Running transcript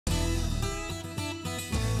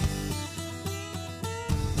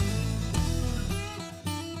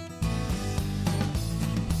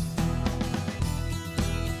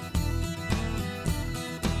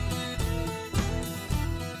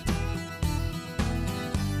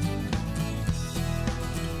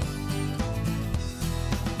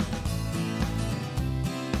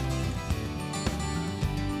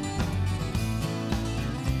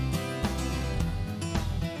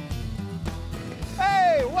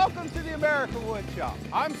Welcome to the American Woodshop.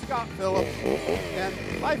 I'm Scott Phillips,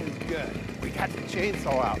 and life is good. We got the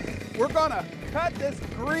chainsaw out. We're gonna cut this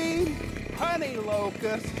green honey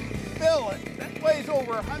locust billet that weighs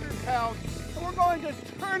over 100 pounds, and we're going to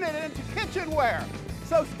turn it into kitchenware.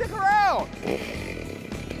 So stick around.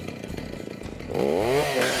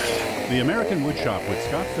 The American Woodshop with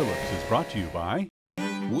Scott Phillips is brought to you by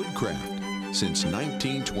Woodcraft since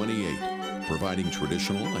 1928. Providing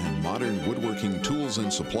traditional and modern woodworking tools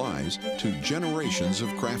and supplies to generations of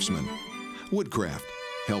craftsmen. Woodcraft,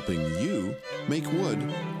 helping you make wood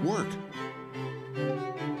work.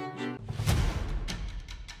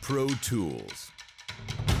 Pro Tools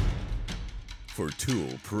for tool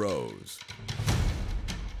pros.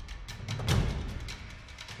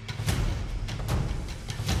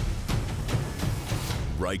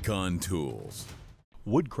 Rikon Tools.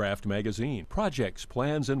 Woodcraft Magazine. Projects,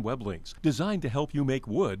 plans, and web links designed to help you make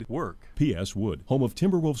wood work. P.S. Wood, home of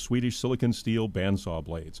Timberwolf Swedish silicon steel bandsaw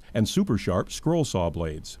blades and super sharp scroll saw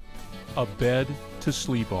blades. A bed to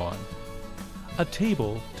sleep on. A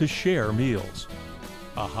table to share meals.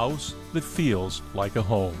 A house that feels like a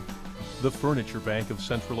home. The Furniture Bank of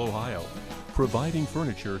Central Ohio, providing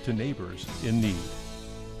furniture to neighbors in need.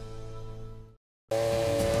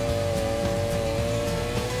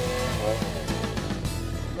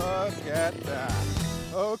 Look at that.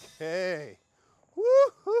 Okay.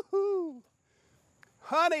 Woo-hoo-hoo.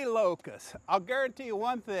 Honey locust. I'll guarantee you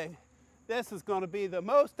one thing. This is going to be the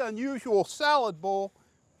most unusual salad bowl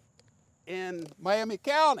in Miami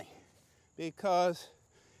County because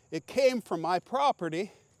it came from my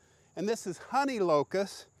property, and this is honey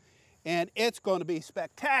locust, and it's going to be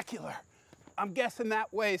spectacular. I'm guessing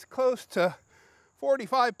that weighs close to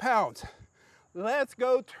 45 pounds. Let's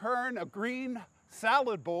go turn a green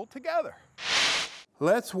salad bowl together.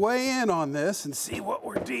 Let's weigh in on this and see what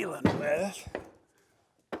we're dealing with.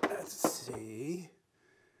 Let's see.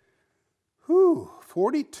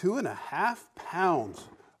 42.5 pounds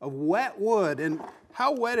of wet wood. And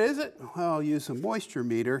how wet is it? Well, I'll use a moisture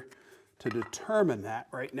meter to determine that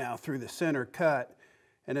right now through the center cut.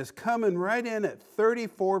 And it's coming right in at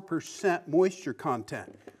 34% moisture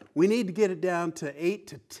content. We need to get it down to 8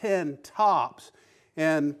 to 10 tops.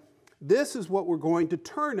 And this is what we're going to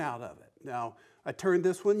turn out of it. Now, I turned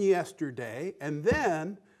this one yesterday, and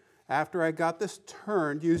then after I got this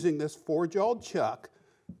turned using this four-jawed chuck,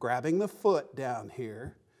 grabbing the foot down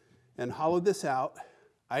here and hollowed this out,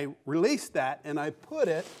 I released that and I put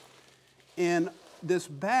it in this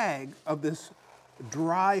bag of this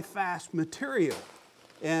dry, fast material.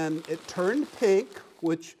 And it turned pink,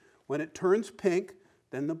 which when it turns pink,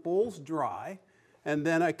 then the bowl's dry, and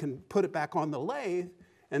then I can put it back on the lathe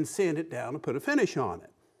and sand it down and put a finish on it.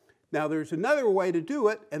 Now there's another way to do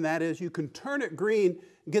it, and that is you can turn it green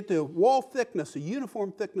and get the wall thickness, a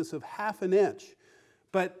uniform thickness of 1/2 inch.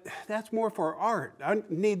 But that's more for art. I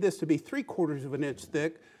need this to be 3/4 of an inch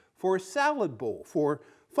thick for a salad bowl, for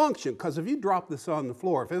function, because if you drop this on the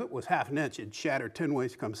floor, if it was 1/2 inch, it'd shatter 10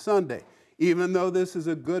 ways come Sunday, even though this is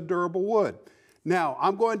a good durable wood. Now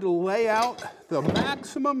I'm going to lay out the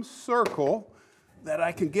maximum circle that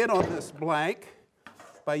I can get on this blank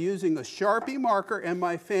by using a Sharpie marker and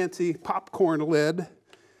my fancy popcorn lid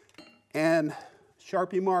and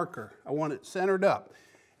Sharpie marker. I want it centered up.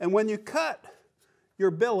 And when you cut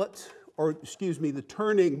your billets, or excuse me, the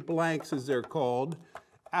turning blanks as they're called,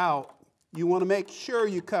 out, you want to make sure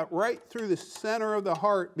you cut right through the center of the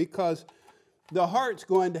heart because the heart's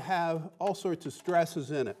going to have all sorts of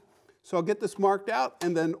stresses in it. So I'll get this marked out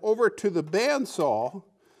and then over to the bandsaw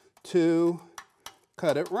to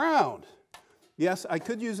cut it round. Yes, I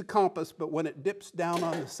could use a compass, but when it dips down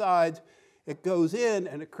on the sides, it goes in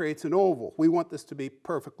and it creates an oval. We want this to be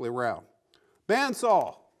perfectly round.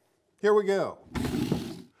 Bandsaw, here we go.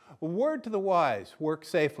 A word to the wise, work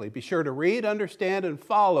safely. Be sure to read, understand, and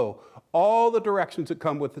follow all the directions that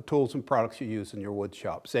come with the tools and products you use in your wood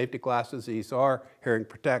shop. Safety glasses, ESR, hearing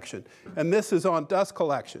protection. And this is on dust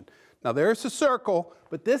collection. Now there's a circle,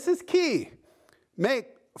 but this is key.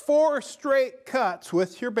 Make 4 straight cuts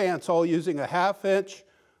with your bandsaw using a 1/2 inch,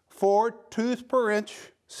 4 tooth per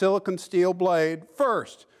inch silicon steel blade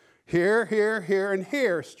first. Here, here, here, and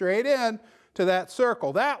here, straight in to that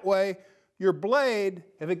circle. That way, your blade,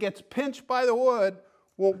 if it gets pinched by the wood,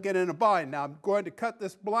 won't get in a bind. Now I'm going to cut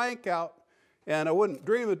this blank out, and I wouldn't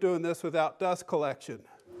dream of doing this without dust collection.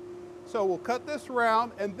 So we'll cut this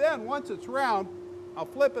round, and then once it's round, I'll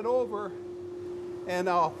flip it over and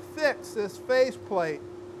I'll fix this faceplate,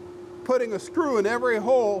 putting a screw in every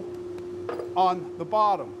hole on the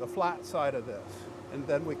bottom, the flat side of this, and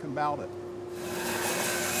then we can mount it.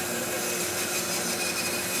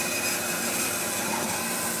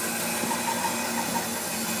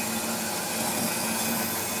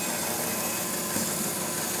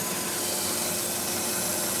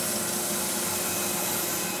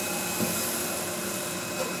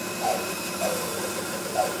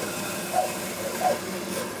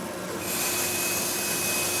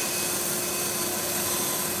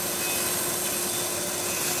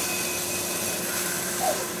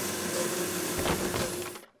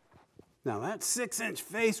 that 6-inch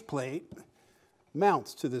faceplate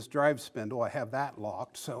mounts to this drive spindle. I have that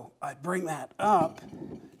locked, so I bring that up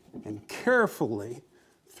and carefully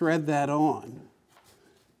thread that on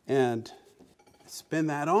and spin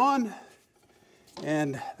that on,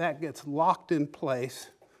 and that gets locked in place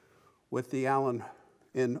with the Allen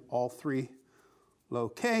in all 3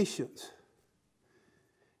 locations.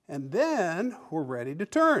 And then we're ready to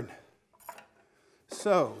turn.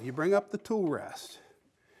 So you bring up the tool rest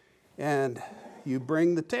and you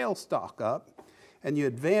bring the tailstock up and you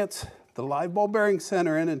advance the live ball bearing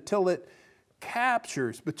center in until it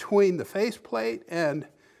captures between the faceplate and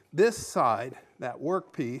this side, that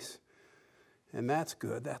workpiece, and that's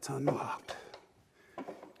good, that's unlocked.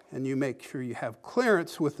 And you make sure you have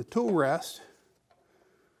clearance with the tool rest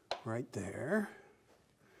right there.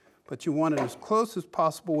 But you want it as close as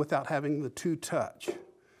possible without having the 2 touch.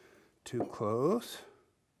 Too close,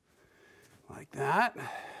 like that.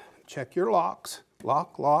 Check your locks.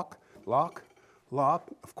 Lock, lock, lock, lock.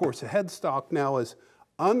 Of course, the headstock now is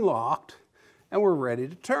unlocked, and we're ready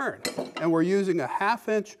to turn. And we're using a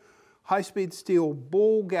 1/2-inch high-speed steel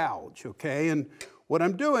bull gouge, okay? And what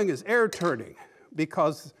I'm doing is air turning,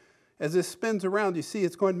 because as this spins around, you see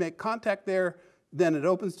it's going to make contact there, then it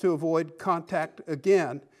opens to avoid contact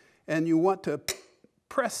again, and you want to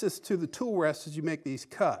press this to the tool rest as you make these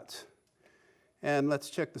cuts. And let's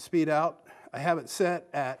check the speed out. I have it set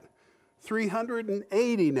at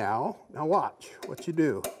 380 now. Now watch what you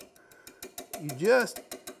do. You just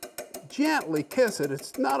gently kiss it.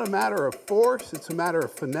 It's not a matter of force, it's a matter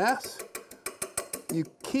of finesse. You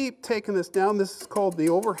keep taking this down. This is called the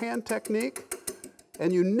overhand technique.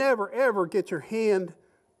 And you never ever get your hand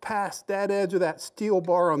past that edge of that steel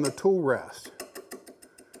bar on the tool rest.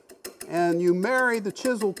 And you marry the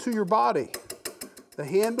chisel to your body. The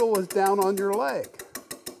handle is down on your leg.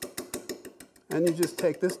 And you just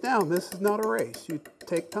take this down. This is not a race. You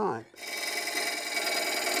take time.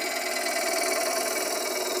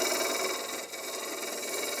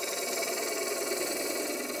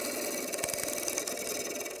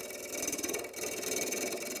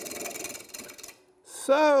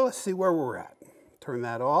 So let's see where we're at. Turn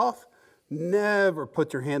that off. Never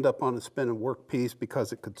put your hand up on a spinning workpiece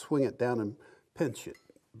because it could swing it down and pinch it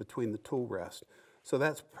between the tool rest. So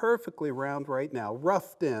that's perfectly round right now,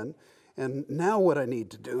 roughed in. And now what I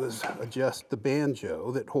need to do is adjust the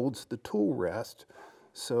banjo that holds the tool rest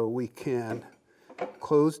so we can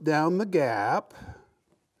close down the gap.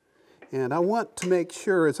 And I want to make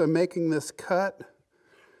sure as I'm making this cut,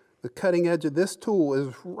 the cutting edge of this tool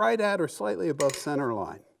is right at or slightly above center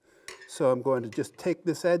line. So I'm going to just take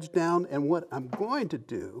this edge down, and what I'm going to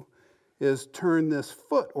do is turn this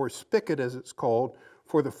foot, or spigot as it's called,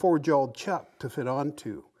 for the 4-jawed chuck to fit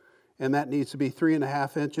onto. And that needs to be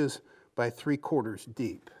 3.5 inches by 3/4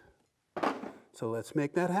 deep. So let's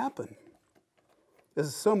make that happen. This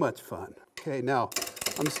is so much fun. Okay, now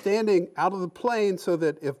I'm standing out of the plane so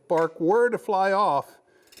that if bark were to fly off,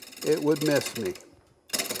 it would miss me.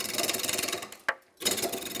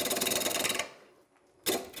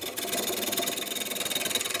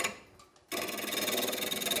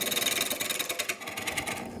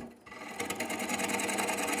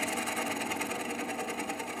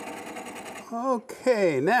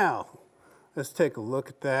 Okay, now let's take a look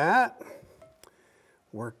at that.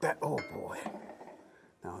 Work that, oh boy.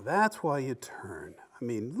 Now that's why you turn. I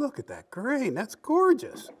mean, look at that grain, that's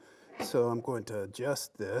gorgeous. So I'm going to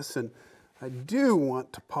adjust this, and I do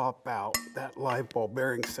want to pop out that live ball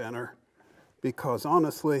bearing center because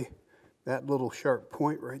honestly, that little sharp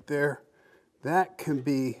point right there, that can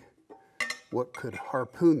be what could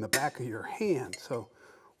harpoon the back of your hand. So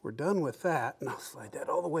we're done with that, and I'll slide that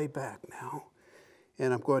all the way back now.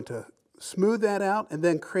 And I'm going to smooth that out and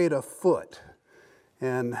then create a foot.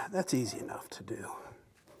 And that's easy enough to do.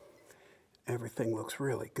 Everything looks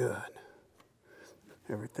really good.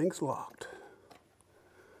 Everything's locked.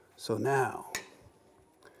 So now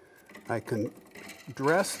I can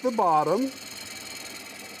dress the bottom.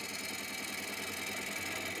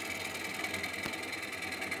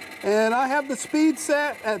 And I have the speed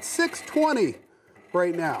set at 620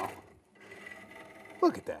 right now.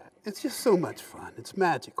 Look at that. It's just so much fun. It's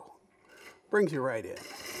magical. Brings you right in.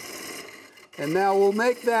 And now we'll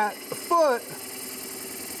make that foot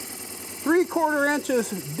 3/4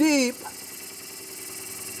 inches deep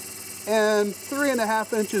and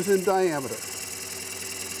 3.5 inches in diameter.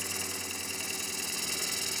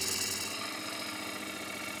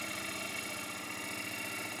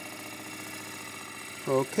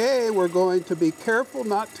 Okay, we're going to be careful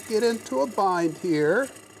not to get into a bind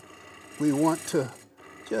here. We want to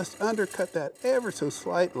just undercut that ever so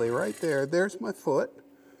slightly right there. There's my foot.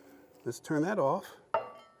 let's turn that off.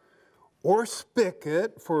 Or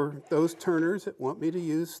spigot for those turners that want me to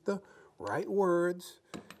use the right words.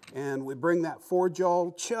 And we bring that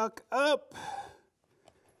 4-jaw chuck up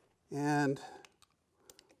and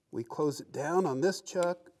we close it down on this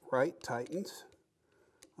chuck, right tightens.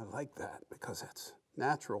 I like that because that's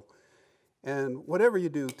natural. And whatever you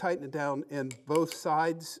do, tighten it down in both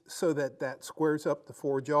sides so that that squares up the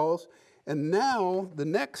 4 jaws. And now the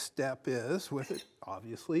next step is, with it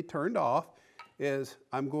obviously turned off, is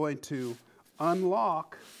I'm going to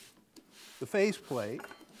unlock the faceplate,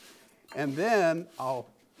 and then I'll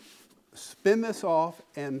spin this off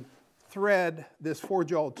and thread this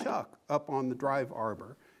 4-jaw chuck up on the drive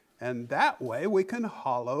arbor. And that way we can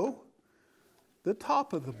hollow the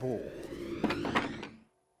top of the bowl.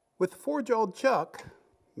 With the 4-jawed chuck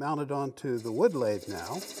mounted onto the wood lathe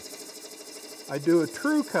now, I do a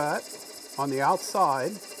true cut on the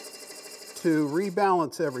outside to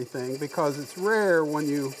rebalance everything, because it's rare when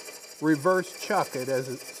you reverse chuck it, as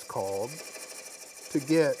it's called, to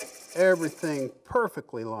get everything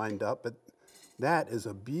perfectly lined up, but that is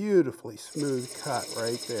a beautifully smooth cut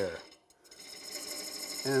right there.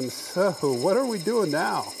 And so what are we doing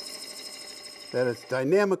now that it's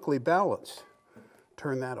dynamically balanced?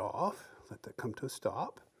 Turn that off, let that come to a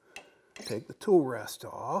stop, take the tool rest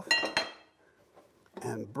off,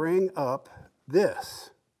 and bring up this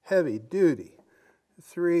heavy duty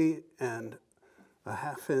 3.5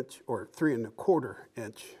 inch or 3.25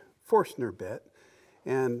 inch Forstner bit.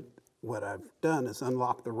 And what I've done is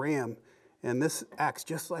unlock the ram, and this acts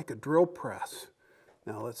just like a drill press.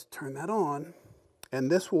 Now let's turn that on, and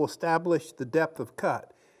this will establish the depth of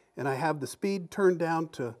cut. And I have the speed turned down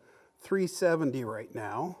to 370 right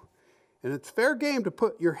now. And it's fair game to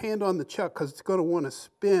put your hand on the chuck because it's going to want to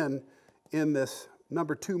spin in this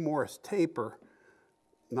number 2 Morris taper.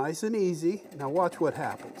 Nice and easy. Now watch what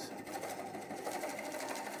happens.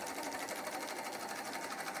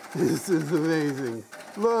 This is amazing.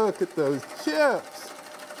 Look at those chips.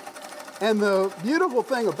 And the beautiful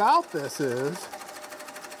thing about this is,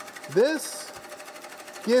 this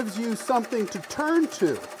gives you something to turn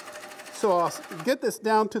to. So I'll get this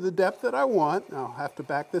down to the depth that I want. I'll have to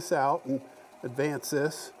back this out and advance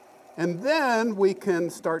this. And then we can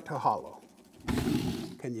start to hollow.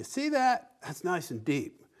 Can you see that? That's nice and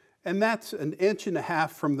deep. And that's 1.5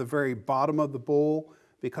 inches from the very bottom of the bowl,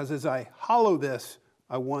 because as I hollow this,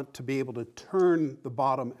 I want to be able to turn the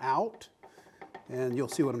bottom out. And you'll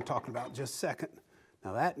see what I'm talking about in just a second.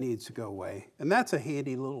 Now that needs to go away. And that's a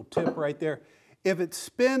handy little tip right there. If it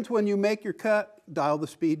spins when you make your cut, dial the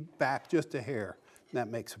speed back just a hair. That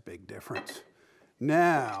makes a big difference.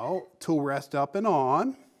 Now, tool rest up and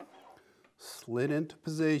on, slid into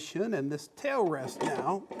position, and this tail rest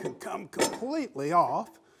now can come completely off,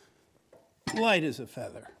 light as a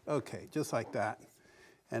feather. Okay, just like that.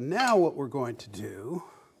 And now what we're going to do,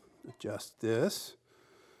 adjust this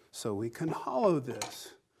so we can hollow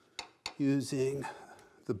this using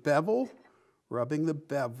the bevel, rubbing the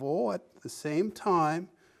bevel at the same time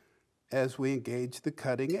as we engage the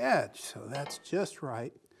cutting edge. So that's just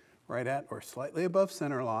right at or slightly above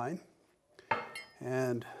center line,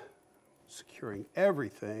 and securing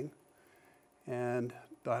everything and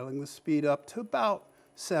dialing the speed up to about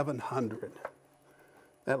 700.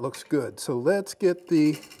 That looks good. So let's get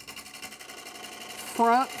the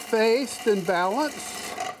front faced and balanced.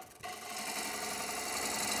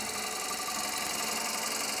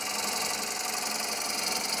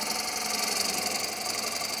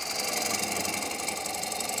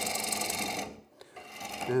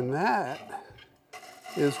 And that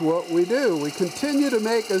is what we do. We continue to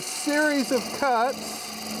make a series of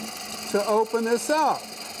cuts to open this up.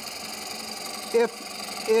 If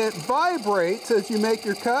it vibrates as you make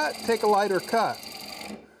your cut, take a lighter cut.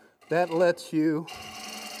 That lets you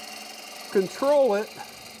control it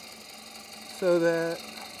so that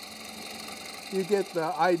you get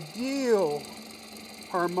the ideal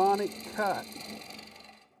harmonic cut.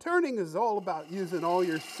 Turning is all about using all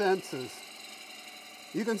your senses.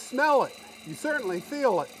 You can smell it. You certainly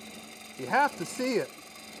feel it. You have to see it.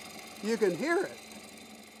 You can hear it.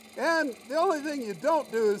 And the only thing you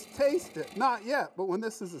don't do is taste it. Not yet, but when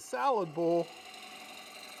this is a salad bowl,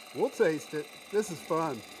 we'll taste it. This is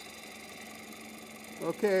fun.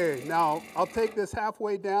 Okay, now I'll take this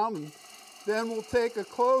halfway down, and then we'll take a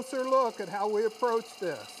closer look at how we approach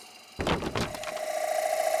this.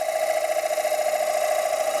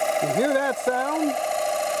 You hear that sound?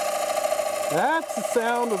 That's the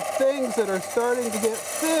sound of things that are starting to get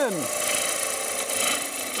thin.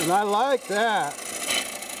 And I like that.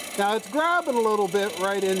 Now it's grabbing a little bit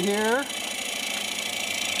right in here.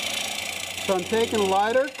 So I'm taking a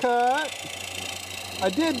lighter cut. I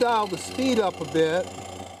did dial the speed up a bit,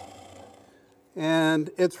 and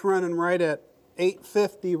it's running right at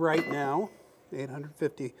 850 right now,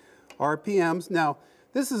 850 RPMs. Now,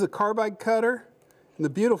 this is a carbide cutter, and the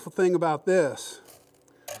beautiful thing about this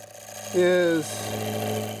is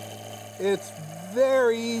it's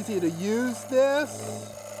very easy to use this.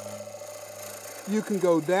 You can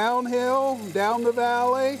go downhill, down the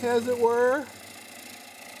valley, as it were,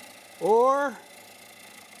 or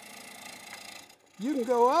you can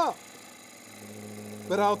go up.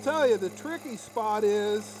 But I'll tell you, the tricky spot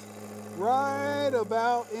is right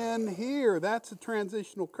about in here. That's a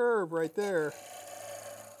transitional curve right there.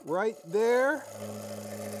 Right there.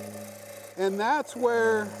 And that's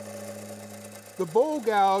where the bowl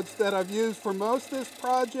gouge that I've used for most of this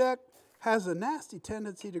project has a nasty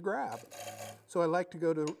tendency to grab. So I like to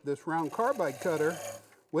go to this round carbide cutter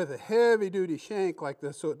with a heavy duty shank like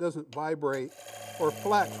this so it doesn't vibrate or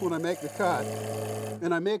flex when I make the cut.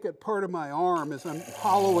 And I make it part of my arm as I'm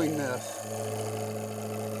hollowing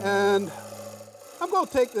this. And I'm going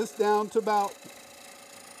to take this down to about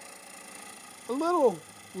a little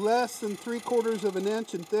less than 3/4 of an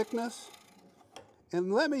inch in thickness.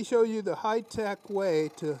 And let me show you the high-tech way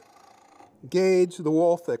to gauge the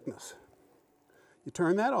wall thickness. You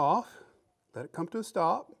turn that off, let it come to a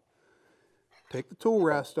stop, take the tool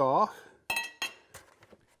rest off.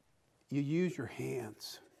 You use your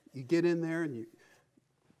hands. You get in there and you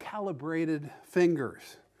calibrated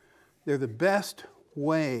fingers. They're the best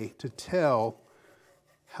way to tell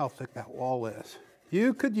how thick that wall is.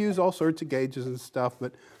 You could use all sorts of gauges and stuff,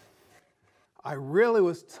 but I really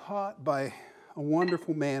was taught by a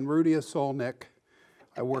wonderful man, Rudy Asolnik.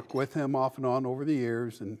 I worked with him off and on over the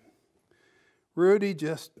years, and Rudy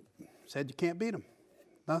just said you can't beat him.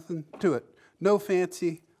 Nothing to it. No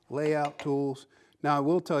fancy layout tools. Now I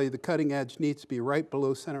will tell you the cutting edge needs to be right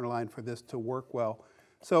below center line for this to work well.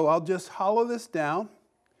 So I'll just hollow this down,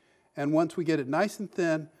 and once we get it nice and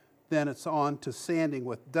thin, then it's on to sanding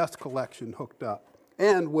with dust collection hooked up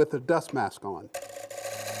and with a dust mask on.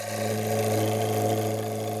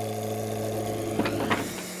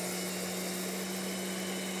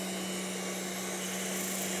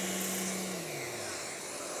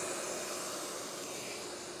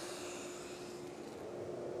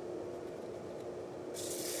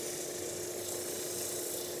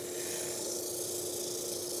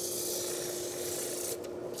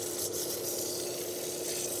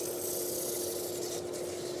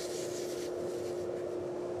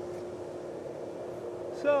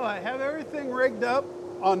 So I have everything rigged up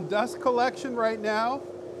on dust collection right now,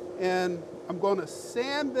 and I'm going to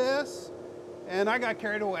sand this, and I got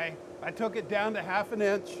carried away. I took it down to 1/2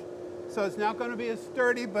 inch, so it's not going to be as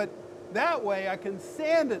sturdy, but that way I can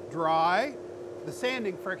sand it dry. The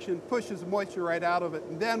sanding friction pushes the moisture right out of it,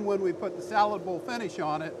 and then when we put the salad bowl finish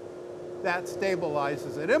on it, that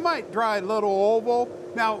stabilizes it. It might dry a little oval.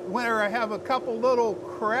 Now, where I have a couple little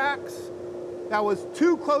cracks, that was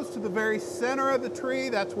too close to the very center of the tree.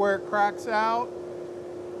 That's where it cracks out.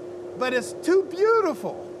 But it's too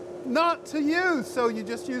beautiful not to use, so you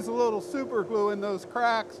just use a little super glue in those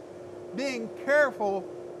cracks, being careful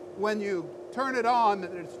when you turn it on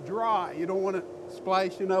that it's dry. You don't want it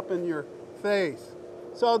splashing up in your face.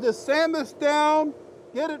 So I'll just sand this down,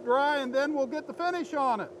 get it dry, and then we'll get the finish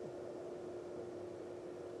on it.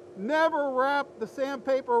 Never wrap the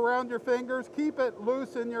sandpaper around your fingers. Keep it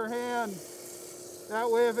loose in your hand. That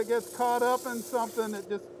way, if it gets caught up in something, it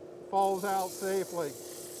just falls out safely.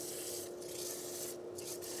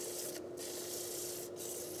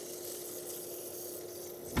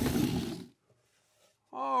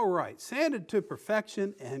 All right, sanded to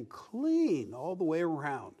perfection and clean all the way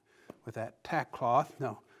around with that tack cloth.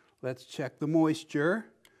 Now, let's check the moisture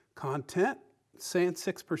content. It's saying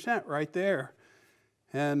 6% right there.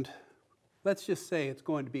 And let's just say it's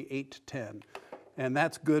going to be 8 to 10. And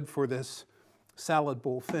that's good for this salad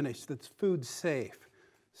bowl finish that's food safe.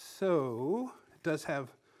 So it does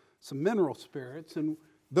have some mineral spirits, and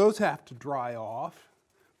those have to dry off,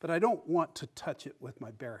 but I don't want to touch it with my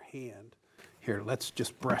bare hand. Here, let's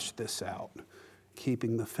just brush this out,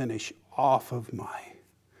 keeping the finish off of my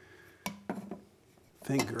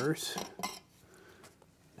fingers.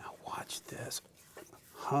 Now watch this.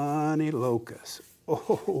 Honey locust.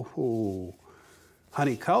 Oh,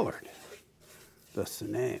 honey colored. That's the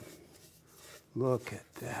name. Look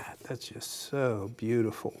at that. That's just so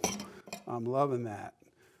beautiful. I'm loving that.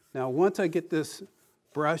 Now, once I get this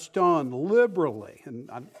brushed on liberally and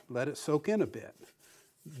I let it soak in a bit,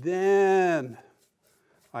 then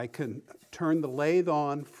I can turn the lathe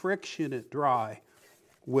on, friction it dry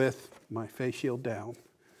with my face shield down,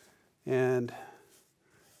 and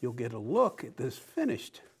you'll get a look at this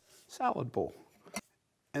finished salad bowl.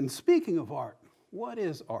 And speaking of art, what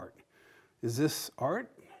is art? Is this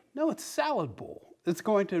art? No, it's salad bowl. It's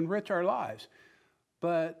going to enrich our lives.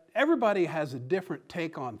 But everybody has a different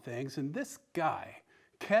take on things, and this guy,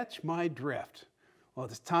 catch my drift. Well,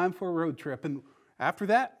 it's time for a road trip, and after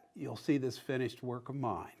that, you'll see this finished work of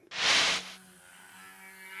mine.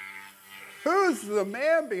 Who's the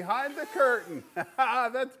man behind the curtain?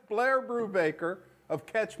 That's Blair Brubaker of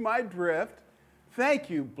Catch My Drift. Thank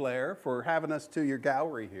you, Blair, for having us to your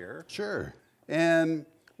gallery here. Sure. And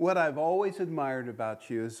what I've always admired about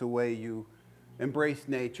you is the way you embrace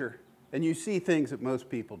nature, and you see things that most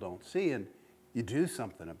people don't see, and you do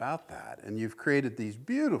something about that. And you've created these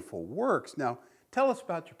beautiful works. Now, tell us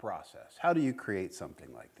about your process. How do you create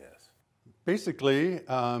something like this? Basically,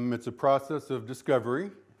 it's a process of discovery.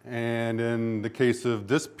 And in the case of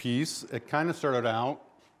this piece, it kind of started out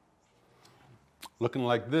looking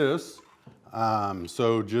like this.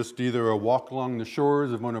 So just either a walk along the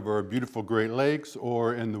shores of one of our beautiful Great Lakes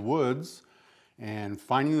or in the woods and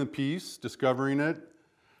finding the piece, discovering it,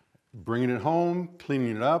 bringing it home,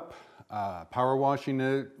 cleaning it up, power washing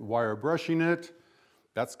it, wire brushing it.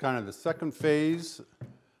 That's kind of the second phase.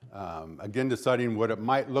 Again, deciding what it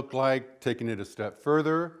might look like, taking it a step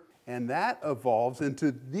further. And that evolves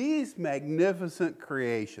into these magnificent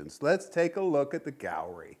creations. Let's take a look at the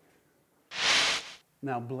gallery.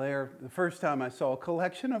 Now, Blair, the first time I saw a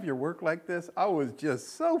collection of your work like this, I was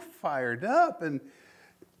just so fired up. And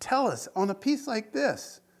tell us, on a piece like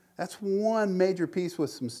this, that's one major piece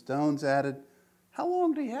with some stones added. How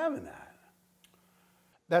long do you have in that?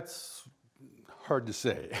 That's hard to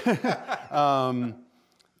say.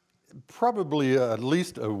 Probably at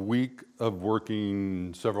least a week of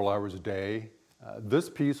working several hours a day. This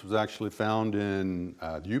piece was actually found in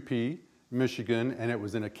the UP, Michigan, and it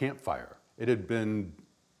was in a campfire. It had been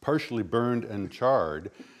partially burned and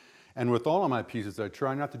charred. And with all of my pieces, I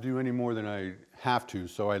try not to do any more than I have to,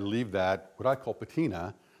 so I leave that, what I call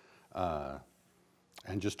patina,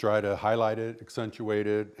 and just try to highlight it, accentuate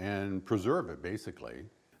it, and preserve it, basically.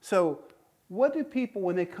 So, what do people,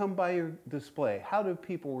 when they come by your display, how do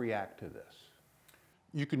people react to this?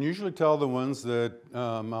 You can usually tell the ones that,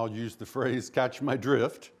 I'll use the phrase, catch my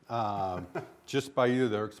drift, just by either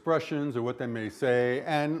their expressions or what they may say.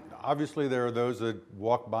 And obviously there are those that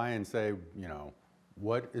walk by and say, you know,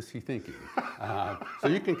 what is he thinking? So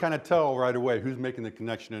you can kind of tell right away who's making the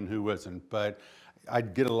connection and who isn't. But I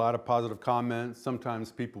get a lot of positive comments.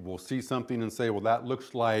 Sometimes people will see something and say, well, that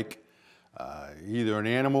looks like either an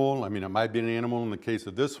animal. I mean, it might be an animal in the case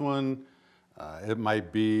of this one. It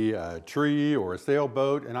might be a tree or a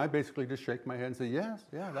sailboat. And I basically just shake my head and say, yes,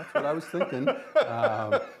 yeah, that's what I was thinking.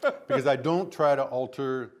 Because I don't try to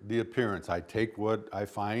alter the appearance. I take what I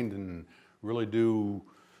find and really do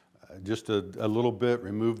just a little bit,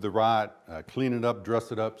 remove the rot, clean it up,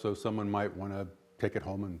 dress it up so someone might want to take it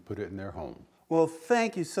home and put it in their home. Well,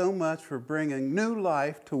 thank you so much for bringing new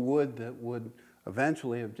life to wood that would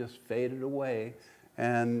eventually have just faded away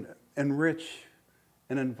and enrich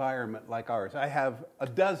an environment like ours. I have a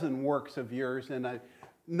dozen works of yours and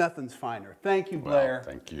nothing's finer. Thank you, Blair.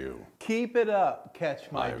 Well, thank you. Keep it up,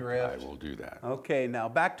 Catch My Drift. I will do that. Okay, now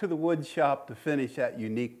back to the wood shop to finish that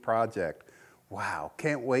unique project. Wow,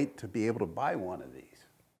 can't wait to be able to buy one of these.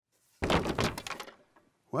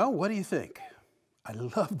 Well, what do you think? I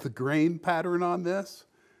love the grain pattern on this.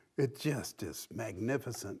 It just is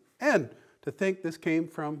magnificent. And to think this came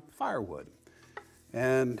from firewood.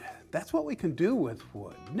 And that's what we can do with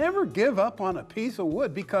wood. Never give up on a piece of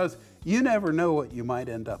wood because you never know what you might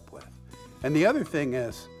end up with. And the other thing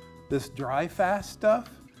is, this dry fast stuff,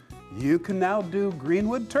 you can now do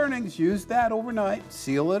greenwood turnings. Use that overnight,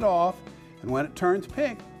 seal it off, and when it turns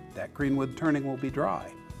pink, that greenwood turning will be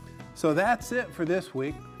dry. So that's it for this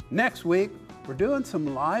week. Next week, we're doing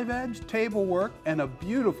some live edge table work and a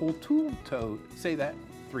beautiful tool tote. Say that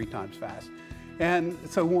 3 times fast. And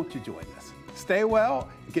so won't you join us? Stay well,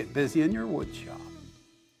 get busy in your wood shop.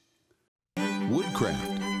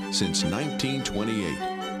 Woodcraft, since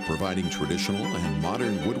 1928, providing traditional and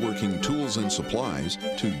modern woodworking tools and supplies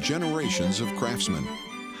to generations of craftsmen.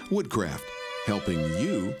 Woodcraft, helping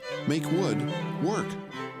you make wood work.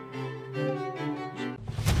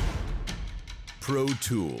 Pro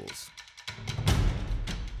Tools.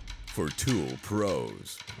 For tool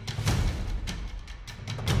pros.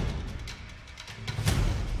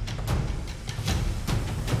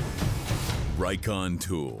 Rikon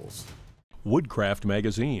Tools. Woodcraft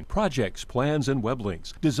Magazine. Projects, plans, and web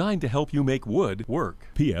links designed to help you make wood work.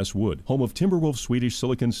 P.S. Wood, home of Timberwolf Swedish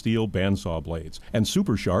silicon steel bandsaw blades and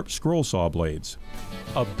super sharp scroll saw blades.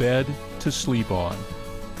 A bed to sleep on.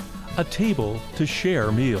 A table to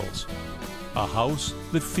share meals. A house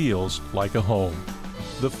that feels like a home.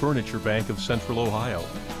 The Furniture Bank of Central Ohio,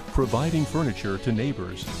 providing furniture to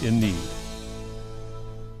neighbors in need.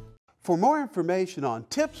 For more information on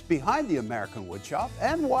tips behind the American Woodshop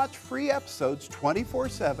and watch free episodes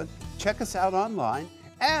 24/7, check us out online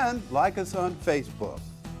and like us on Facebook.